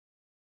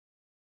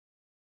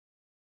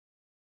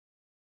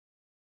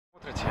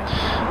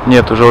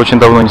Нет, уже очень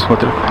давно не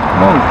смотрю.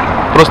 Ну,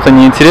 просто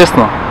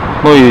неинтересно.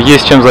 Ну и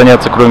есть чем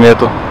заняться, кроме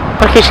этого.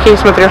 Практически не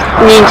смотрю.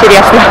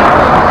 Неинтересно.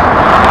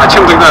 А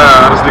чем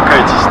тогда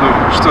развлекаетесь? Ну,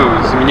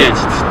 что заменяете?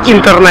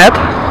 Интернет.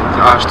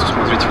 А что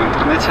смотрите в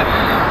интернете?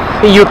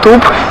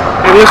 YouTube.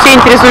 Ну, все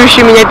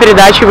интересующие меня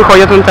передачи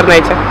выходят в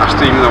интернете. А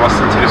что именно вас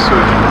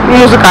интересует?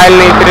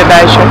 Музыкальные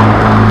передачи.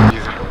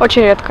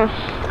 Очень редко.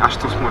 А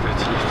что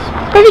смотрите?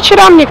 По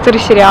вечерам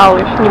некоторые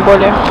сериалы, не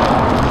более.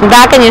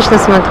 Да, конечно,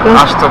 смотрю.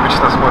 А что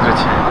обычно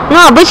смотрите?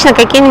 Ну, обычно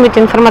какие-нибудь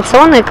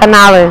информационные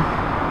каналы.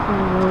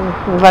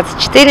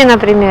 24,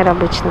 например,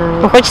 обычно.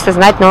 Ну, хочется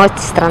знать новости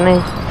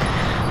страны.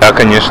 Да,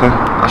 конечно.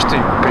 А что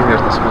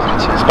примерно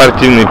смотрите?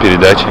 Спортивные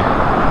передачи.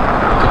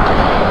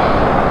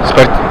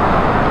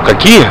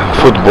 Какие?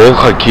 Футбол,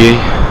 хоккей,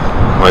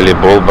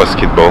 волейбол,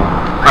 баскетбол.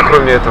 А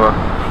кроме этого?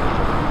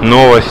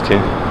 Новости.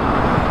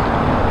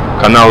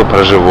 Каналы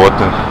про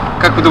животных.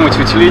 Как вы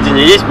думаете, у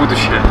телевидения есть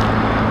будущее?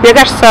 Мне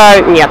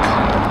кажется, нет.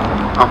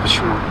 А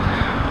почему?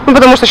 Ну,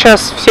 потому что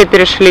сейчас все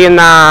перешли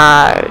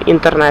на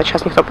интернет.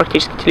 Сейчас никто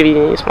практически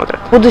телевидение не смотрит.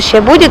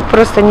 Будущее будет,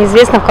 просто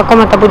неизвестно, в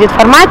каком это будет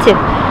формате.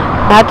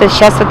 Да, то есть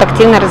сейчас вот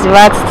активно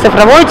развивается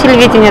цифровое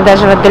телевидение,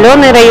 даже в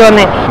отдаленные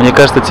районы. Мне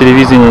кажется,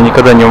 телевидение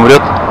никогда не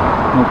умрет.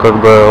 Ну, как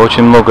бы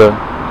очень много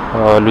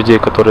людей,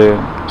 которые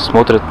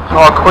смотрят. Ну,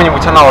 а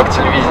какой-нибудь аналог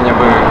телевидения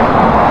вы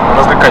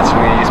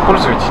развлекательный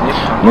используете, нет?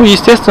 Ну,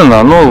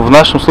 естественно, ну, в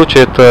нашем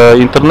случае это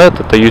интернет,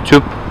 это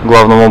YouTube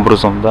главным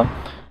образом, да.